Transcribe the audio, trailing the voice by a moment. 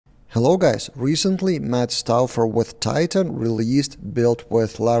Hello guys, recently Matt Stauffer with Titan released Built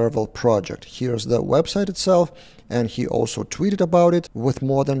with Laravel project. Here's the website itself, and he also tweeted about it with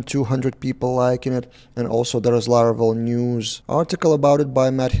more than 200 people liking it, and also there is Laravel news article about it by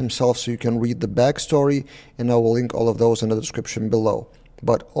Matt himself, so you can read the backstory, and I will link all of those in the description below.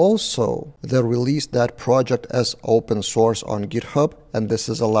 But also, they released that project as open source on GitHub, and this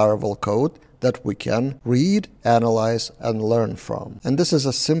is a Laravel code that we can read, analyze, and learn from. And this is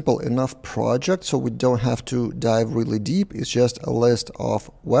a simple enough project, so we don't have to dive really deep. It's just a list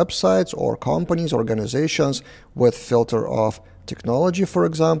of websites or companies, organizations with filter of technology, for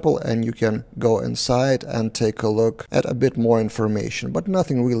example, and you can go inside and take a look at a bit more information, but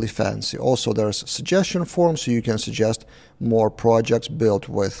nothing really fancy. Also, there's suggestion form, so you can suggest more projects built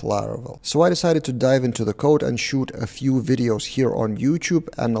with Laravel. So I decided to dive into the code and shoot a few videos here on YouTube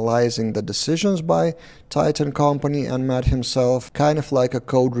analyzing the decisions by Titan company and Matt himself, kind of like a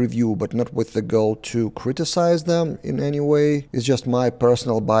code review, but not with the goal to criticize them in any way. It's just my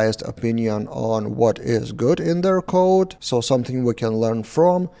personal biased opinion on what is good in their code, so something we can learn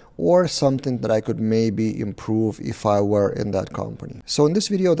from, or something that I could maybe improve if I were in that company. So in this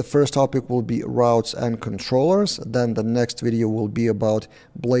video, the first topic will be routes and controllers. Then the next video will be about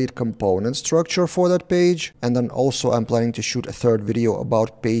blade component structure for that page. And then also I'm planning to shoot a third video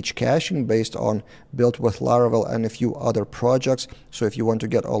about page caching based on Built with Laravel and a few other projects. So if you want to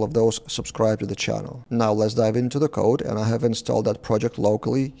get all of those, subscribe to the channel. Now let's dive into the code, and I have installed that project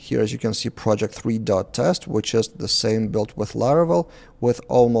locally. Here, as you can see, project3.test, which is the same Built with Laravel with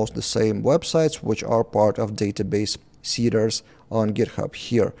almost the same websites, which are part of database seeders on GitHub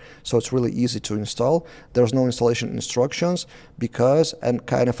here. So it's really easy to install. There's no installation instructions because, and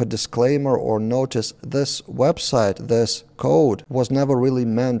kind of a disclaimer or notice, this website, this code was never really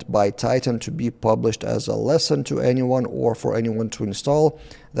meant by Titan to be published as a lesson to anyone or for anyone to install.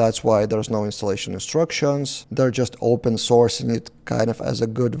 That's why there's no installation instructions. They're just open sourcing it kind of as a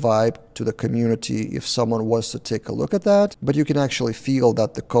good vibe to the community if someone wants to take a look at that. But you can actually feel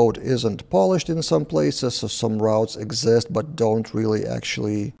that the code isn't polished in some places, so some routes exist but don't really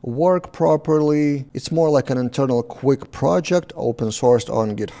actually work properly. It's more like an internal quick project open sourced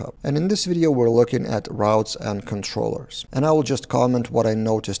on GitHub. And in this video we're looking at routes and controllers. And I will just comment what I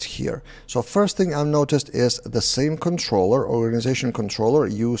noticed here. So first thing I've noticed is the same controller, organization controller,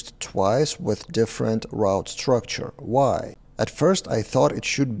 used twice with different route structure. Why? At first I thought it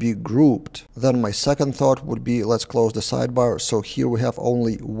should be grouped. Then my second thought would be, let's close the sidebar. So here we have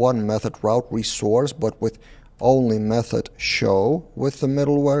only one method, route resource, but with only method show with the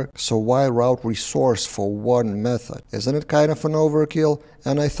middleware. So why route resource for one method? Isn't it kind of an overkill?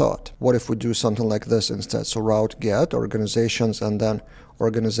 And I thought, what if we do something like this instead? So route get organizations and then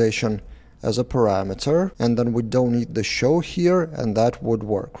organization as a parameter, and then we don't need the show here, and that would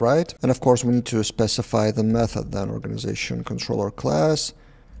work, right? And of course we need to specify the method then, organization controller class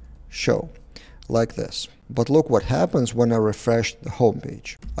show, like this. But look what happens when I refresh the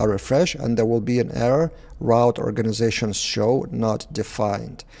homepage. I refresh and there will be an error, route organizations show not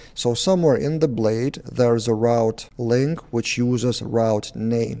defined. So somewhere in the blade there's a route link which uses route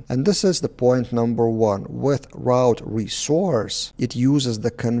name. And this is the point number one. With route resource, it uses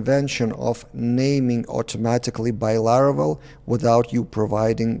the convention of naming automatically by Laravel without you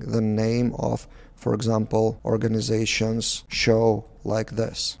providing the name of, for example, organizations show like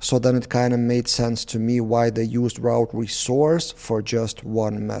this. So then it kind of made sense to me why they used route resource for just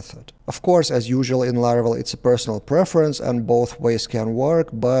one method. Of course, as usual in Laravel, it's a personal preference and both ways can work,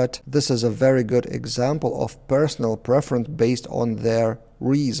 but this is a very good example of personal preference based on their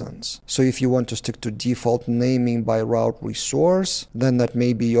reasons. So if you want to stick to default naming by route resource, then that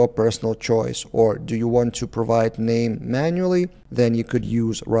may be your personal choice. Or do you want to provide name manually? Then you could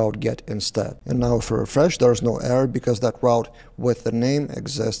use route get instead. And now if I refresh, there's no error because that route with the name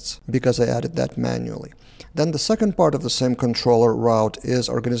exists because I added that manually. Then the second part of the same controller route is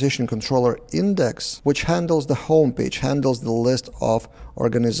organization controller index, which handles the home page, handles the list of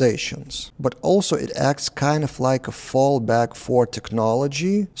organizations. But also it acts kind of like a fallback for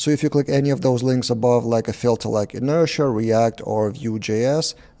technology. So if you click any of those links above, like a filter like Inertia, React, or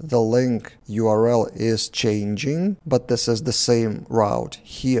Vue.js, the link URL is changing, but this is the same route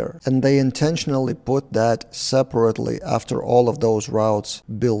here. And they intentionally put that separately after all of those routes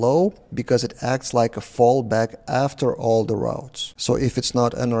below because it acts like a fallback after all the routes. So if it's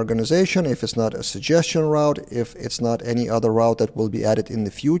not an organization, if it's not a suggestion route, if it's not any other route that will be added in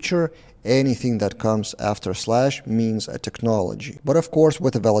the future, anything that comes after slash means a technology. But of course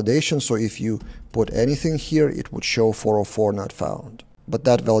with a validation, so if you put anything here, it would show 404 not found. but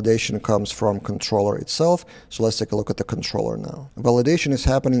that validation comes from controller itself. So let's take a look at the controller now. Validation is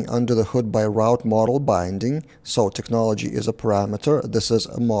happening under the hood by route model binding. So technology is a parameter. This is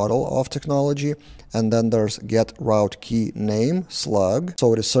a model of technology. And then there's get route key name slug.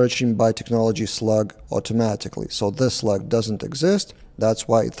 So it is searching by technology slug automatically. So this slug doesn't exist. That's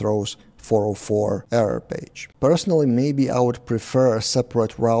why it throws 404 error page. Personally, maybe I would prefer a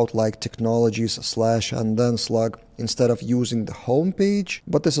separate route like technologies / and then slug instead of using the home page,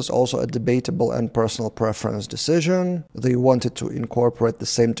 but this is also a debatable and personal preference decision. They wanted to incorporate the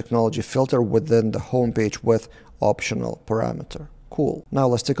same technology filter within the home page with optional parameter. Cool. Now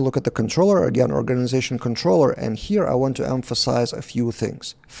let's take a look at the controller, again, organization controller, and here I want to emphasize a few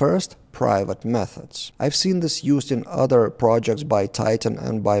things. First, private methods. I've seen this used in other projects by Titan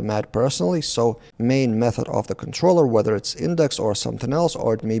and by Matt personally, so main method of the controller, whether it's index or something else,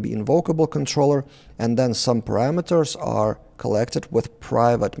 or it may be invocable controller, and then some parameters are collected with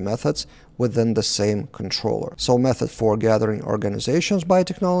private methods within the same controller. So method for gathering organizations by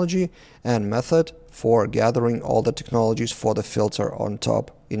technology and method for gathering all the technologies for the filter on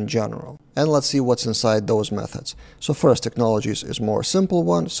top in general. And let's see what's inside those methods. So first, technologies is more simple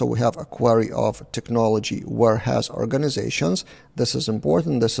one. So we have a query of technology where has organizations. This is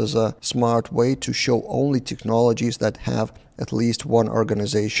important. This is a smart way to show only technologies that have at least one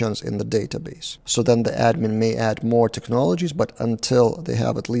organizations in the database. So then the admin may add more technologies, but until they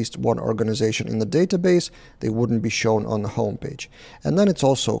have at least one organization in the database, they wouldn't be shown on the home page. And then it's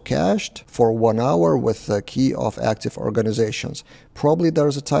also cached for 1 hour with the key of active organizations. Probably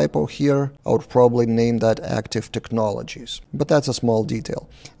there's a typo here. I would probably name that active technologies, but that's a small detail.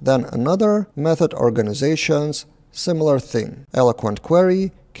 Then another method, organizations, similar thing. Eloquent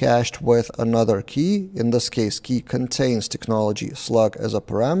query, cached with another key. In this case, key contains technology slug as a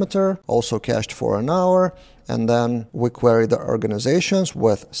parameter, also cached for 1 hour. And then we query the organizations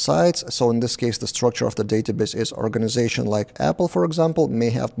with sites. So in this case, the structure of the database is organization, like Apple, for example, may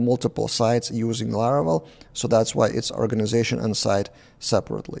have multiple sites using Laravel. So that's why it's organization and site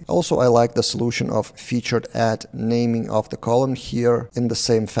separately. Also, I like the solution of featured at naming of the column here in the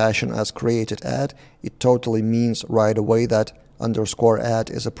same fashion as created at. It totally means right away that _at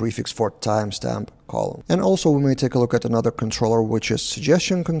is a prefix for timestamp column. And also we may take a look at another controller, which is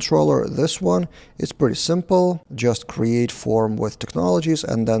suggestion controller. This one is pretty simple. Just create form with technologies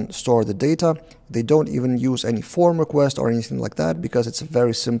and then store the data. They don't even use any form request or anything like that because it's a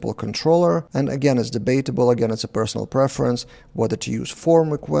very simple controller. And again, it's debatable. Again, it's a personal preference whether to use form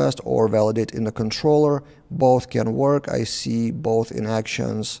request or validate in the controller. Both can work. I see both in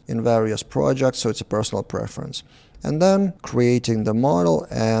actions in various projects, so it's a personal preference. And then creating the model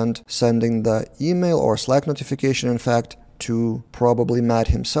and sending the email or Slack notification, in fact, to probably Matt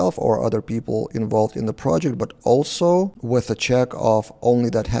himself or other people involved in the project, but also with a check of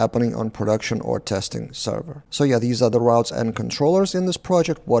only that happening on production or testing server. So yeah, these are the routes and controllers in this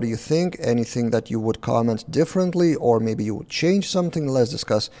project. What do you think? Anything that you would comment differently, or maybe you would change something? Let's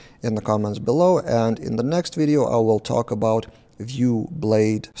discuss in the comments below. And in the next video, I will talk about view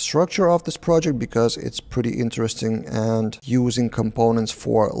blade structure of this project because it's pretty interesting, and using components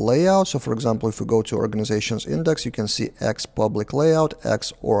for layout. So for example, if we go to organizations index, you can see X public layout,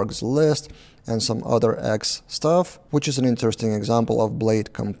 X orgs list, and some other X stuff, which is an interesting example of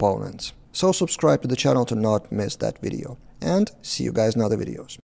blade components. So subscribe to the channel to not miss that video, and see you guys in other videos.